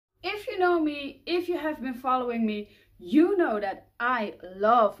if you know me, if you have been following me, you know that I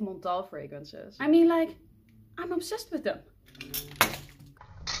love Montale fragrances. I mean, like, I'm obsessed with them.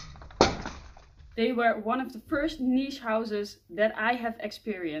 They were one of the first niche houses that I have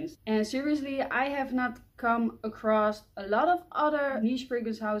experienced. And seriously, I have not come across a lot of other niche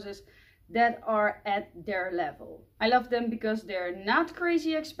fragrance houses that are at their level. I love them because they're not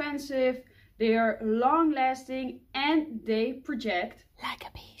crazy expensive, they are long lasting, and they project like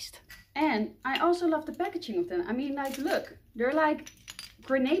a beast. And I also love the packaging of them. I mean, like, look, they're like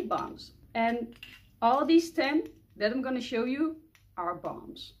grenade bombs. And all these 10 that I'm gonna show you are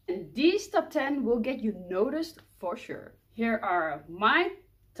bombs. And these top 10 will get you noticed for sure. Here are my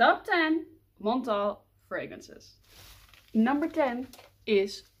top 10 Montale fragrances. Number 10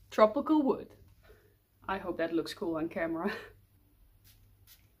 is Tropical Wood. I hope that looks cool on camera.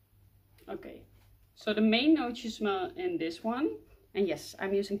 Okay, so the main notes you smell in this one, and yes,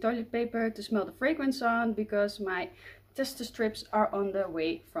 I'm using toilet paper to smell the fragrance on because my tester strips are on their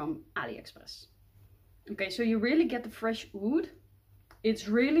way from AliExpress. Okay, so you really get the fresh oud. It's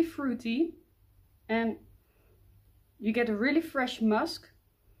really fruity and you get a really fresh musk,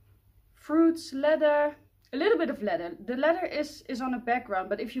 fruits, leather, a little bit of leather. The leather is on a background,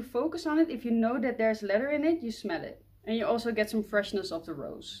 but if you focus on it, if you know that there's leather in it, you smell it. And you also get some freshness of the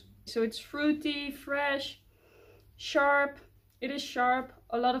rose. So it's fruity, fresh, sharp. It is sharp.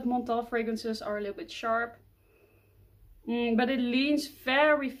 A lot of Montale fragrances are a little bit sharp. But it leans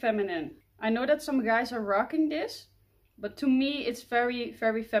very feminine. I know that some guys are rocking this, but to me it's very,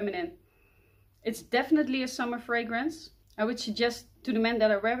 very feminine. It's definitely a summer fragrance. I would suggest to the men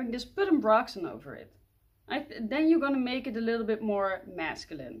that are wearing this, put a Broxton over it. Then you're gonna make it a little bit more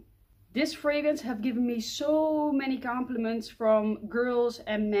masculine. This fragrance have given me so many compliments from girls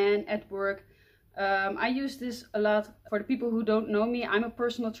and men at work. I use this a lot. For the people who don't know me, I'm a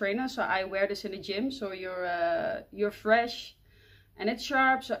personal trainer, so I wear this in the gym. So you're fresh and it's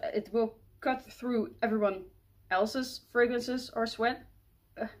sharp, so it will cut through everyone else's fragrances or sweat.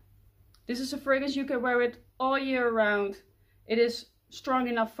 This is a fragrance you can wear it all year round. It is strong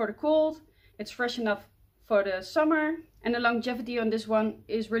enough for the cold. It's fresh enough for the summer. And the longevity on this one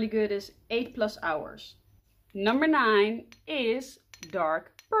is really good, is 8+ hours. Number 9 is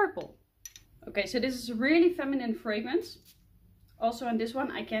Dark Purple. Okay, so this is a really feminine fragrance. Also on this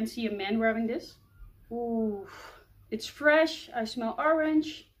one, I can see a man wearing this. Ooh, it's fresh. I smell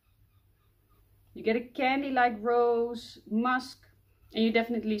orange. You get a candy-like rose, musk, and you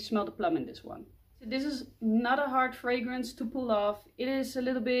definitely smell the plum in this one. So this is not a hard fragrance to pull off. It is a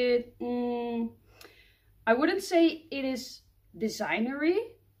little bit, I wouldn't say it is designery,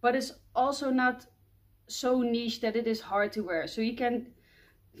 but it's also not so niche that it is hard to wear. So you can,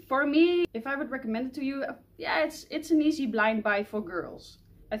 for me, if I would recommend it to you, yeah, it's an easy blind buy for girls.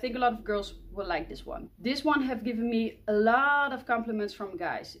 I think a lot of girls will like this one. This one have given me a lot of compliments from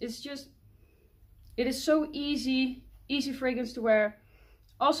guys. It is so easy fragrance to wear.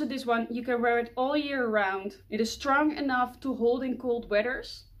 Also this one, you can wear it all year round. It is strong enough to hold in cold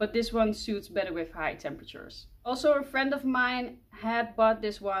weathers, but this one suits better with high temperatures. Also a friend of mine had bought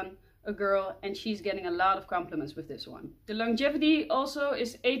this one, a girl, and she's getting a lot of compliments with this one. The longevity also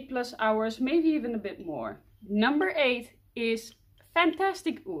is 8+ hours, maybe even a bit more. Number 8 is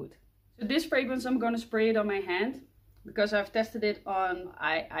Fantastic Oud. So this fragrance, I'm gonna spray it on my hand because I've tested it on,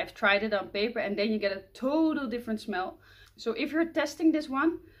 I've tried it on paper, and then you get a total different smell. So if you're testing this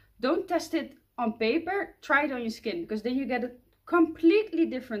one, don't test it on paper, try it on your skin, because then you get a completely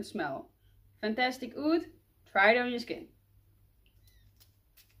different smell. Fantastic Oud, try it on your skin.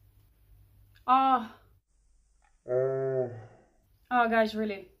 Oh guys,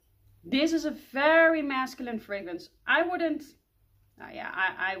 really, this is a very masculine fragrance. I wouldn't,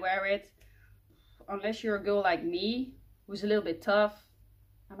 I wear it, unless you're a girl like me, who's a little bit tough.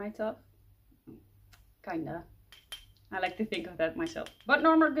 Am I tough? Kinda. I like to think of that myself. But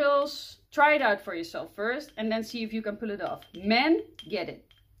normal girls, try it out for yourself first and then see if you can pull it off. Men, get it.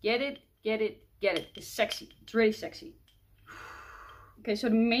 Get it, get it, get it. It's sexy. It's really sexy. Okay, so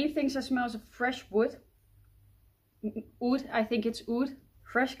the main things I smell is a fresh wood. Oud, I think it's oud.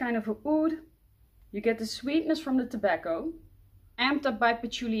 Fresh kind of a oud. You get the sweetness from the tobacco, amped up by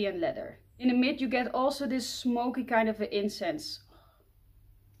patchouli and leather. In the mid you get also this smoky kind of an incense.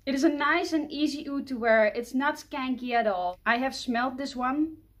 It is a nice and easy oud to wear. It's not skanky at all. I have smelled this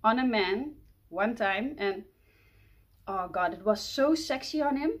one on a man one time and oh god, it was so sexy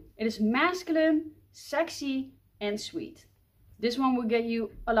on him. It is masculine, sexy and sweet. This one will get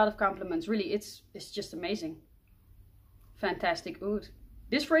you a lot of compliments. Really, it's just amazing. Fantastic oud.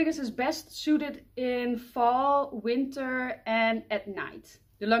 This fragrance is best suited in fall, winter and at night.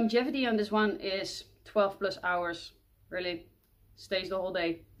 The longevity on this one is 12 plus hours. Really stays the whole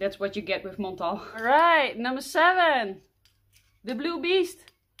day. That's what you get with Montale. Alright, number 7. The Blue Beast.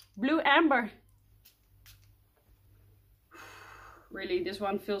 Blue Amber. Really, this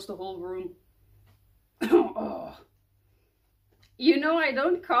one fills the whole room. Oh. You know I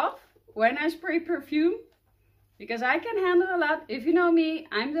don't cough when I spray perfume. Because I can handle a lot. If you know me,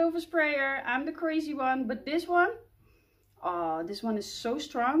 I'm the oversprayer. I'm the crazy one. But this one, oh, this one is so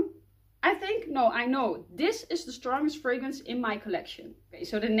strong. I think, no, I know. This is the strongest fragrance in my collection. Okay,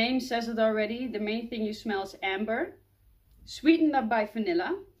 so the name says it already. The main thing you smell is amber. Sweetened up by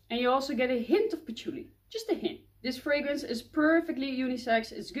vanilla. And you also get a hint of patchouli. Just a hint. This fragrance is perfectly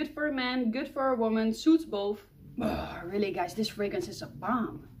unisex. It's good for a man, good for a woman. Suits both. Oh, really, guys, this fragrance is a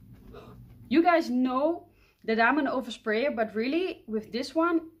bomb. You guys know that I'm an oversprayer, but really with this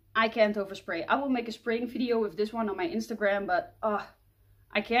one I can't overspray. I will make a spraying video with this one on my Instagram, but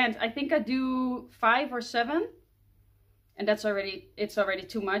I can't. I think I do 5 or 7, and it's already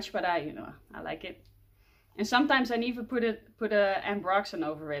too much, but I like it. And sometimes I even put a ambroxan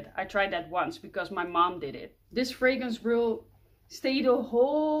over it. I tried that once because my mom did it. This fragrance will stay the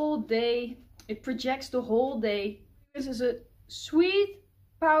whole day. It projects the whole day. This is a sweet,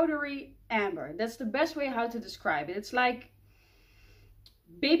 powdery amber. That's the best way how to describe it. It's like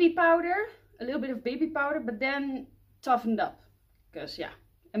baby powder, a little bit of baby powder, but then toughened up. Because yeah,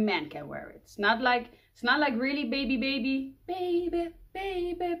 a man can wear it. It's not like really baby.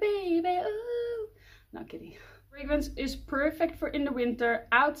 Ooh. Not kidding. Fragrance is perfect for in the winter,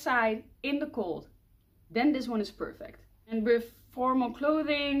 outside, in the cold. Then this one is perfect. And with formal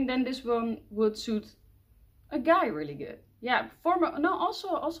clothing, then this one would suit a guy really good. Yeah, formal, no, also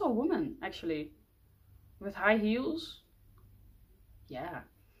a woman actually, with high heels. Yeah,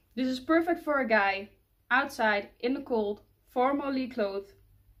 this is perfect for a guy, outside, in the cold, formally clothed.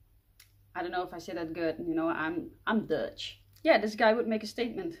 I don't know if I said that good, you know, I'm Dutch. Yeah, this guy would make a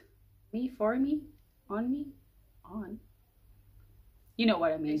statement. Me, for me, on me, on. You know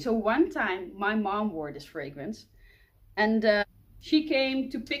what I mean. So one time my mom wore this fragrance, and she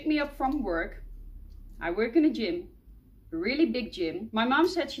came to pick me up from work. I work in a gym. A really big gym. My mom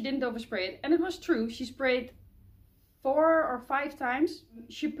said she didn't overspray it, and it was true. She sprayed 4 or 5 times.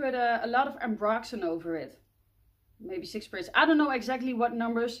 She put a lot of ambroxan over it, maybe 6 sprays. I don't know exactly what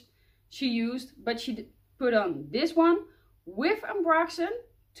numbers she used, but she put on this one with ambroxan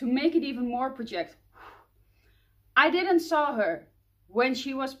to make it even more project. I didn't saw her when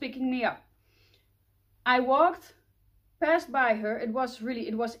she was picking me up. I walked passed by her. It was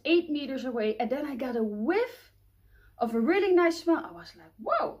 8 meters away, and then I got a whiff of a really nice smell. I was like,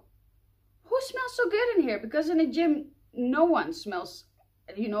 whoa, who smells so good in here? Because in a gym, no one smells,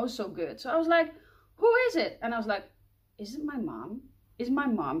 you know, so good. So I was like, who is it? And I was like, is it my mom? Is my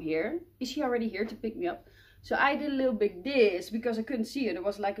mom here? Is she already here to pick me up? So I did a little bit this because I couldn't see it. There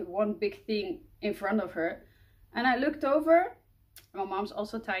was like one big thing in front of her. And I looked over. My mom's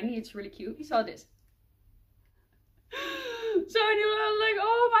also tiny. It's really cute. He saw this. So I knew, I was like,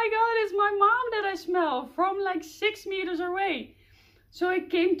 oh my god, it's my mom that I smell from like 6 meters away. So I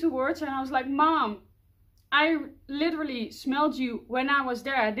came towards her and I was like, Mom, I literally smelled you when I was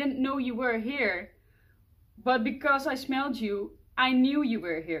there. I didn't know you were here. But because I smelled you, I knew you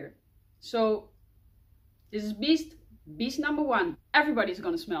were here. So this is beast number 1. Everybody's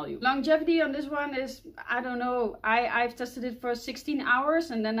gonna smell you. Longevity on this one is, I don't know. I've tested it for 16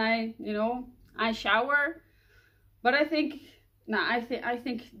 hours and then I shower. But I think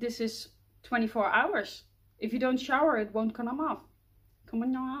this is 24 hours. If you don't shower, it won't come off.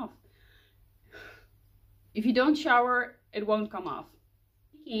 If you don't shower, it won't come off.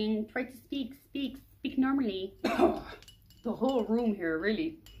 Speaking, try to speak normally. The whole room here,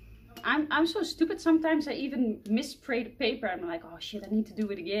 really. I'm so stupid sometimes. I even misspray the paper. I'm like, oh shit, I need to do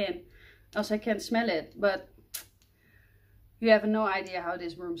it again, else I can't smell it. But you have no idea how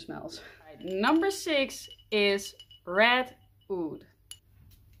this room smells. Number 6 is red oud.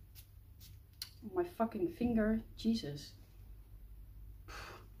 My fucking finger, Jesus.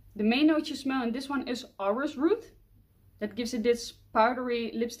 The main note you smell in this one is orris root. That gives it this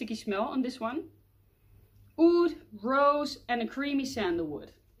powdery lipsticky smell on this one. Oud, rose and a creamy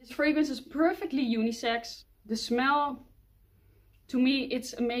sandalwood. This fragrance is perfectly unisex. The smell, to me,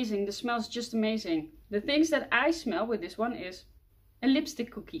 it's amazing. The smell is just amazing. The things that I smell with this one is a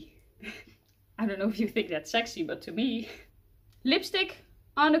lipstick cookie. I don't know if you think that's sexy, but to me, lipstick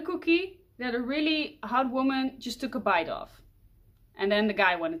on a cookie that a really hot woman just took a bite of. And then the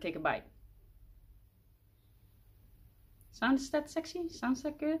guy wanted to take a bite. Sounds that sexy? Sounds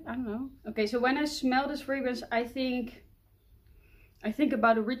that good? I don't know. Okay, so when I smell this fragrance, I think I think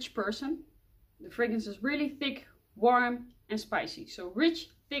about a rich person. The fragrance is really thick, warm and spicy. So rich,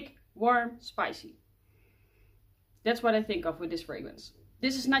 thick, warm, spicy. That's what I think of with this fragrance.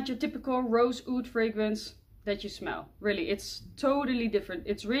 This is not your typical rose oud fragrance that you smell. Really, it's totally different.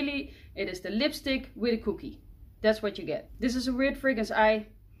 It is the lipstick with a cookie. That's what you get. This is a weird fragrance. I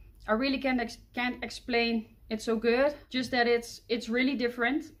really can't explain it's so good. Just that it's really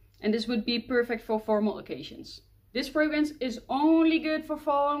different. And this would be perfect for formal occasions. This fragrance is only good for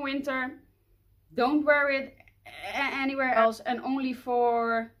fall and winter. Don't wear it anywhere else, and only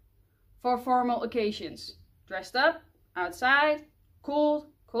for formal occasions. Dressed up, outside, cold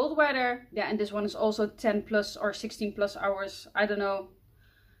weather. Yeah, and this one is also 10 plus or 16 plus hours. I don't know.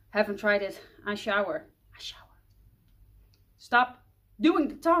 Haven't tried it. I shower. Stop doing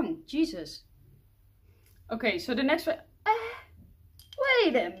the tongue. Jesus. Okay, so the next one.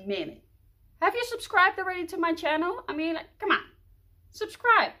 Wait a minute. Have you subscribed already to my channel? I mean, like, come on.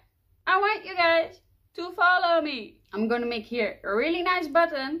 Subscribe. I want you guys to follow me. I'm gonna make here a really nice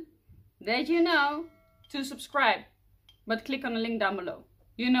button that you know to subscribe. But click on the link down below.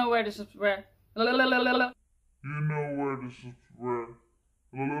 You know where to subscribe.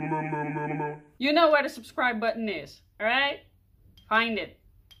 You know where the subscribe button is. Alright? Find it.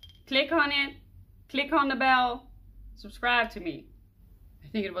 Click on it. Click on the bell. Subscribe to me. I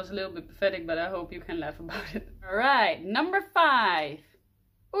think it was a little bit pathetic, but I hope you can laugh about it. Alright, number 5.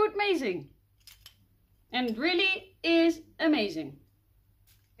 Oud amazing. And it really is amazing.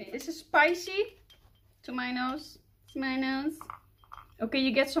 Okay, this is spicy to my nose. To my nose. Okay,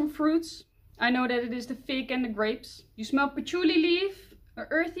 you get some fruits. I know that it is the fig and the grapes. You smell patchouli leaf, an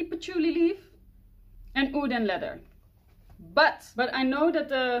earthy patchouli leaf, and oud and leather. But I know that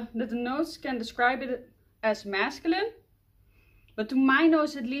the notes can describe it as masculine. But to my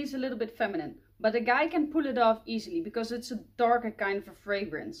nose it leaves a little bit feminine. But a guy can pull it off easily because it's a darker kind of a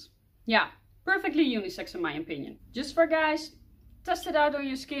fragrance. Yeah, perfectly unisex in my opinion. Just for guys, test it out on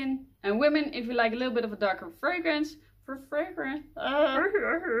your skin. And women, if you like a little bit of a darker fragrance, frog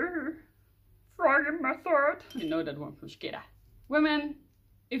in my throat. You know that one from Skidda. Women,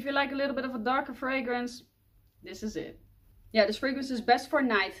 if you like a little bit of a darker fragrance, this is it. Yeah, this fragrance is best for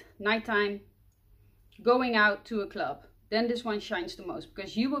nighttime, going out to a club. Then this one shines the most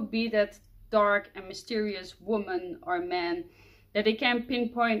because you will be that dark and mysterious woman or man that they can't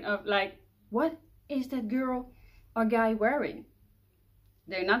pinpoint of like, what is that girl or guy wearing?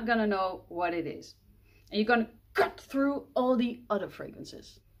 They're not gonna know what it is. And you're gonna cut through all the other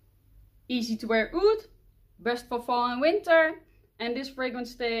fragrances. Easy to wear oud, best for fall and winter, and this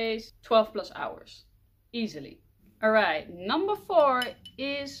fragrance stays 12 plus hours. Easily. Alright, number 4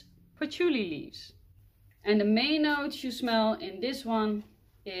 is patchouli leaves. And the main notes you smell in this one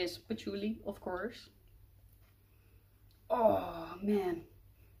is patchouli, of course. Oh man.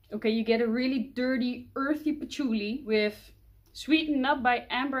 Okay, you get a really dirty, earthy patchouli with sweetened up by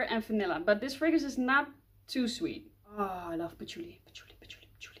amber and vanilla. But this fragrance is not too sweet. Oh, I love patchouli. Patchouli.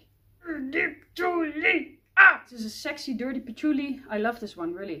 Ah! This is a sexy, dirty patchouli. I love this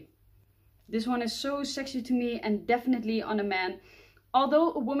one, really. This one is so sexy to me and definitely on a man.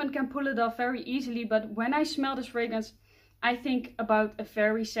 Although a woman can pull it off very easily, but when I smell this fragrance, I think about a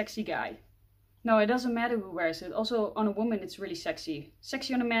very sexy guy. No, it doesn't matter who wears it. Also on a woman, it's really sexy.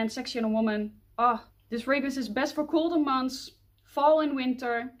 Sexy on a man, sexy on a woman. Ah, this fragrance is best for colder months, fall and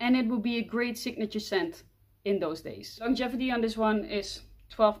winter, and it will be a great signature scent in those days. Longevity on this one is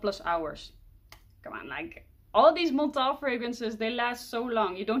 12 plus hours. Come on, like all these Montale fragrances, they last so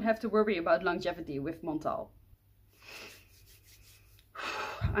long. You don't have to worry about longevity with Montale.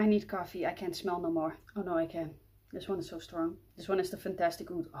 I need coffee. I can't smell no more. Oh no, I can. This one is so strong. This one is the Fantastic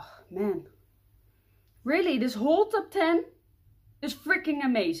Oud. Oh man. Really, this whole top 10 is freaking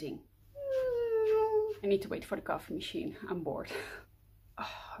amazing. I need to wait for the coffee machine. I'm bored. Oh,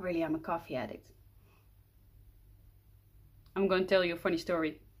 really, I'm a coffee addict. I'm going to tell you a funny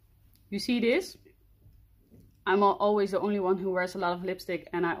story. You see this? I'm always the only one who wears a lot of lipstick,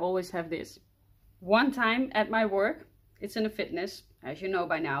 and I always have this. One time at my work, it's in a fitness, as you know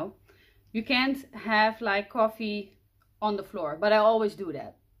by now, you can't have like coffee on the floor, but I always do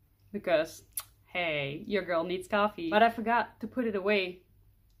that because, hey, your girl needs coffee. But I forgot to put it away,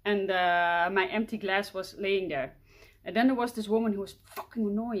 and my empty glass was laying there. And then there was this woman who was fucking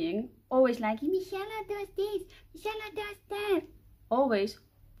annoying, always like, Michela does this, Michela does that. Always,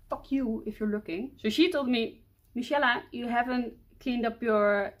 fuck you if you're looking. So she told me, Michela, you haven't cleaned up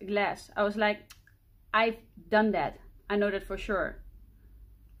your glass. I was like, I've done that. I know that for sure.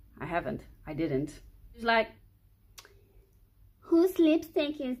 I haven't. I didn't. She's like, whose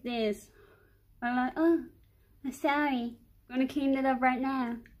lipstick is this? I'm like, oh, I'm sorry. I'm gonna clean it up right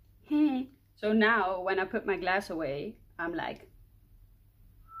now. So now when I put my glass away, I'm like,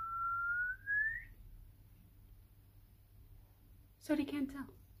 so they can't tell.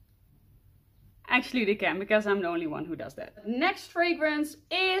 Actually they can, because I'm the only one who does that. Next fragrance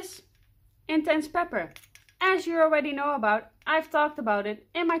is Intense Pepper. As you already know about, I've talked about it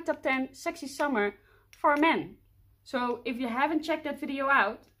in my top 10 sexy summer for men. So if you haven't checked that video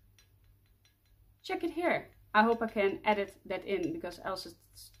out, check it here. I hope I can edit that in, because else it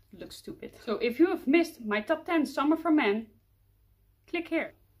looks stupid. So if you have missed my top 10 summer for men, click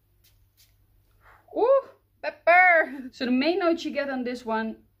here. Ooh, pepper! So the main notes you get on this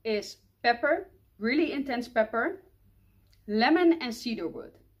one is pepper, really intense pepper, lemon and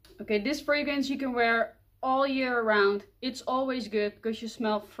cedarwood. Okay, this fragrance you can wear all year around. It's always good because you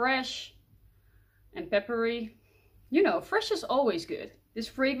smell fresh and peppery. You know, fresh is always good. This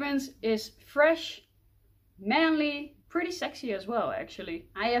fragrance is fresh, manly, pretty sexy as well, actually.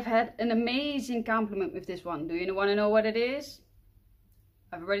 I have had an amazing compliment with this one. Do you want to know what it is?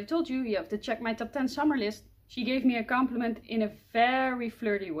 I've already told you, you have to check my top 10 summer list. She gave me a compliment in a very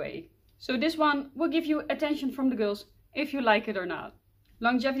flirty way. So this one will give you attention from the girls, if you like it or not.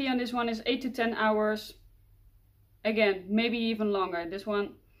 Longevity on this one is 8 to 10 hours. Again, maybe even longer. This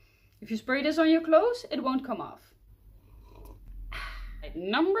one, if you spray this on your clothes, it won't come off.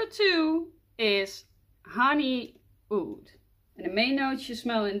 Number 2 is Honey Oud. And the main notes you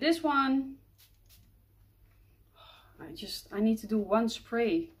smell in this one. I need to do one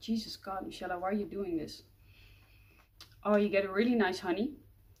spray. Jesus God, Michelle, why are you doing this? Oh, you get a really nice honey.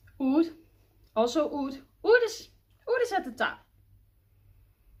 Oud. Also oud. Oud is at the top.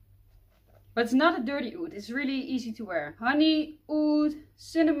 But it's not a dirty oud. It's really easy to wear. Honey, oud,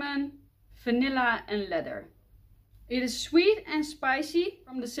 cinnamon, vanilla and leather. It is sweet and spicy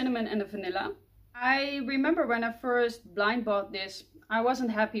from the cinnamon and the vanilla. I remember when I first blind bought this, I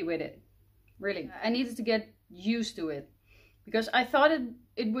wasn't happy with it. Really. I needed to get used to it. Because I thought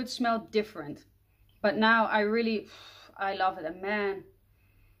it would smell different. But now I love it. And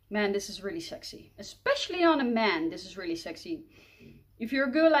man, this is really sexy. Especially on a man, this is really sexy. If you're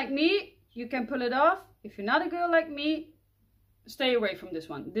a girl like me, you can pull it off. If you're not a girl like me, stay away from this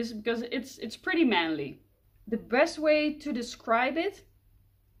one. Because it's pretty manly. The best way to describe it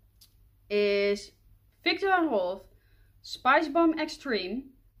is Viktor & Rolf Spice Bomb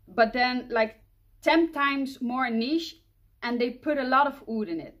Extreme, but then like 10 times more niche, and they put a lot of oud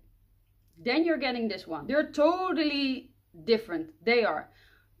in it. Then you're getting this one. They're totally different. They are.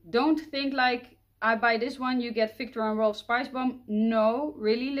 Don't think like I buy this one, you get Viktor & Rolf Spice Bomb. No,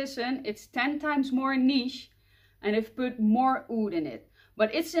 really listen. It's 10 times more niche and they've put more oud in it.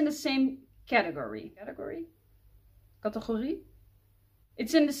 But it's in the same category. Category?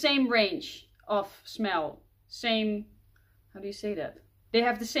 It's in the same range of smell. Same, how do you say that? They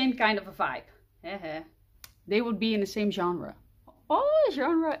have the same kind of a vibe. They would be in the same genre. Oh,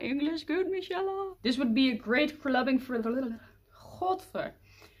 genre English good, Michelle. This would be a great clubbing for the little Godver.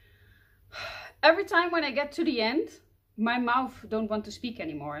 Every time when I get to the end, my mouth don't want to speak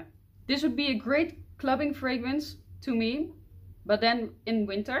anymore. This would be a great clubbing fragrance to me, but then in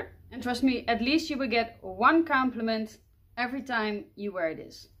winter. And trust me, at least you will get one compliment every time you wear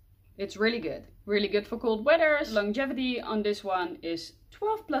this. It's really good. Really good for cold weathers. Longevity on this one is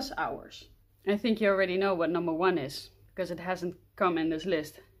 12 plus hours. I think you already know what number 1 is, because it hasn't come in this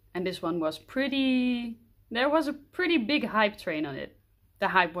list. And this one was there was a pretty big hype train on it. The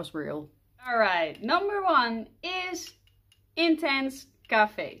hype was real. Alright, number 1 is Intense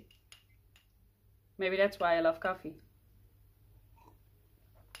Cafe. Maybe that's why I love coffee.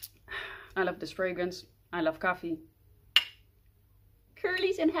 I love this fragrance. I love coffee.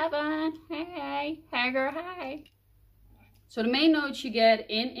 Curly's in heaven. Hey, hey girl, hi. So the main notes you get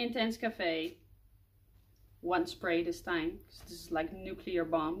in Intense Cafe. One spray this time. This is like nuclear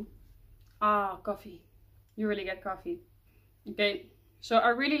bomb. Ah, coffee. You really get coffee. Okay, so I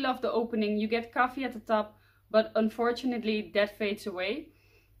really love the opening. You get coffee at the top, but unfortunately that fades away.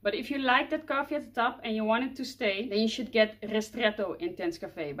 But if you like that coffee at the top and you want it to stay, then you should get Ristretto Intense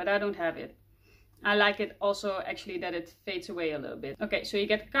Cafe, but I don't have it. I like it also actually that it fades away a little bit. Okay, so you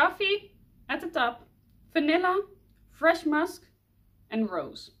get coffee at the top, vanilla, fresh musk and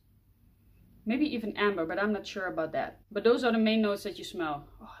rose. Maybe even amber, but I'm not sure about that. But those are the main notes that you smell.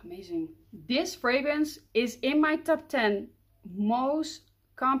 Oh, amazing. This fragrance is in my top 10 most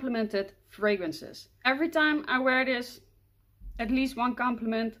complimented fragrances. Every time I wear this, at least one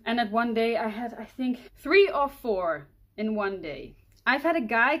compliment. And at one day I had, I think, 3 or 4 in one day. I've had a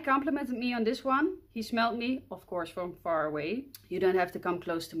guy complimented me on this one. He smelled me, of course, from far away. You don't have to come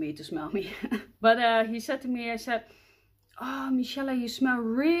close to me to smell me. But he said to me, I said, "Oh, Michelle, you smell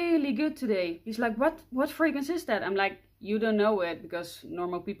really good today." He's like, what fragrance is that? I'm like, "You don't know it because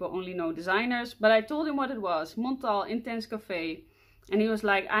normal people only know designers." But I told him what it was, Montale Intense Cafe. And he was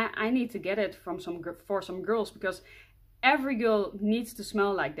like, I need to get it from for some girls because every girl needs to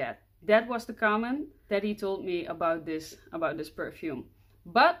smell like that. That was the comment that he told me about this perfume.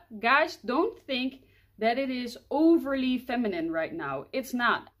 But guys, don't think that it is overly feminine right now. It's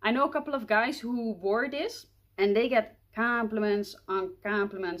not. I know a couple of guys who wore this and they get compliments on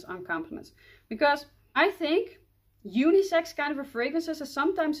compliments on compliments. Because I think unisex kind of a fragrances,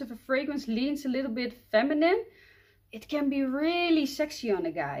 sometimes if a fragrance leans a little bit feminine, it can be really sexy on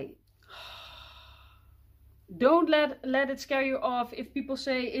a guy. Don't let it scare you off if people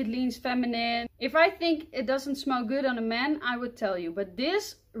say it leans feminine. If I think it doesn't smell good on a man, I would tell you. But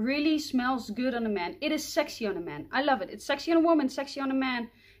this really smells good on a man. It is sexy on a man. I love it. It's sexy on a woman, sexy on a man.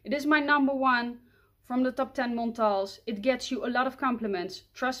 It is my #1 from the top 10 Montales. It gets you a lot of compliments.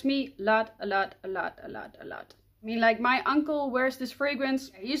 Trust me, a lot. I mean, like my uncle wears this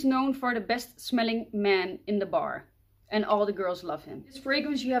fragrance. He's known for the best smelling man in the bar. And all the girls love him. This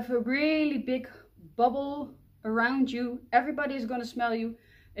fragrance, you have a really big bubble around you. Everybody is gonna smell you.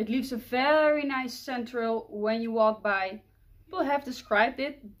 It leaves a very nice central when you walk by. People have described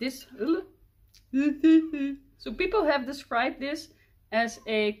it, so people have described this as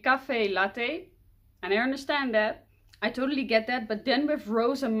a cafe latte. And I understand that. I totally get that. But then with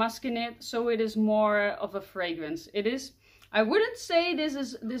rose and musk in it, so it is more of a fragrance. It is. I wouldn't say this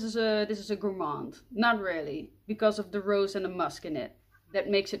is a gourmand. Not really, because of the rose and the musk in it. That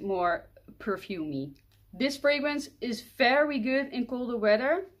makes it more perfumey. This fragrance is very good in colder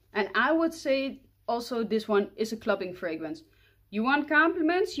weather, and I would say also this one is a clubbing fragrance. You want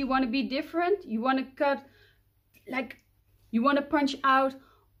compliments, you want to be different, you want to cut, like, you want to punch out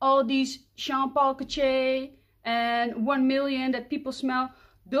all these Jean Paul Gaultier and 1 Million that people smell.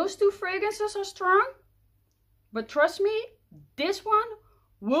 Those two fragrances are strong, but trust me, this one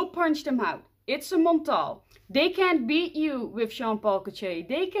will punch them out. It's a Montale. They can't beat you with Jean Paul Gaultier.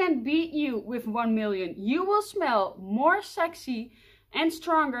 They can't beat you with 1 Million. You will smell more sexy and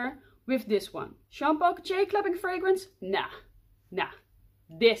stronger with this one. Jean Paul Gaultier clubbing fragrance? Nah.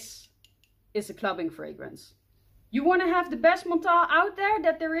 This is a clubbing fragrance. You want to have the best Montale out there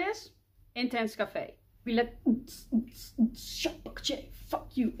that there is? Intense Cafe. Be like, Jean Paul Gaultier,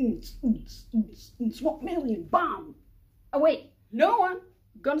 fuck you, 1 Million, bomb. Oh wait, no one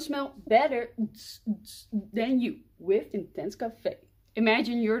gonna smell better than you with Intense Cafe.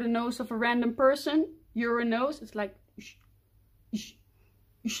 Imagine you're the nose of a random person. You're a nose. It's like,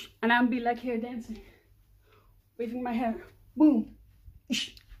 and I'll be like here dancing, waving my hair. Boom.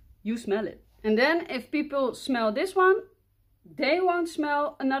 You smell it. And then if people smell this one, they won't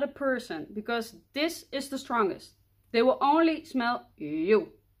smell another person because this is the strongest. They will only smell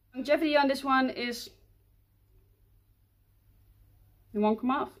you. Longevity on this one is, it won't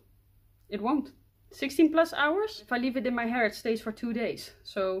come off. It won't. 16 plus hours. If I leave it in my hair, it stays for 2 days.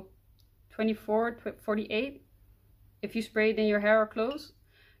 So 24, 48. If you spray it in your hair or clothes,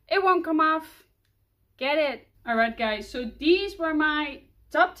 it won't come off. Get it? Alright guys, so these were my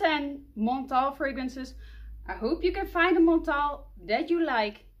top 10 Montale fragrances. I hope you can find a Montale that you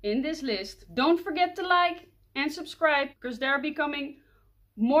like in this list. Don't forget to like and subscribe because there are becoming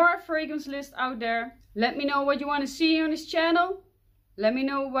more fragrance lists out there. Let me know what you want to see on this channel. Let me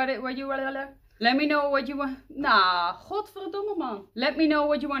know what you want. Nah, godverdomme man. Let me know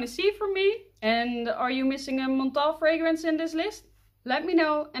what you want to see from me. And are you missing a Montale fragrance in this list? Let me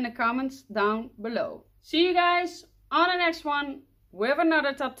know in the comments down below. See you guys on the next one with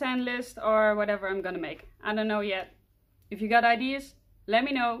another top 10 list or whatever I'm gonna make. I don't know yet. If you got ideas, let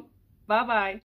me know. Bye bye.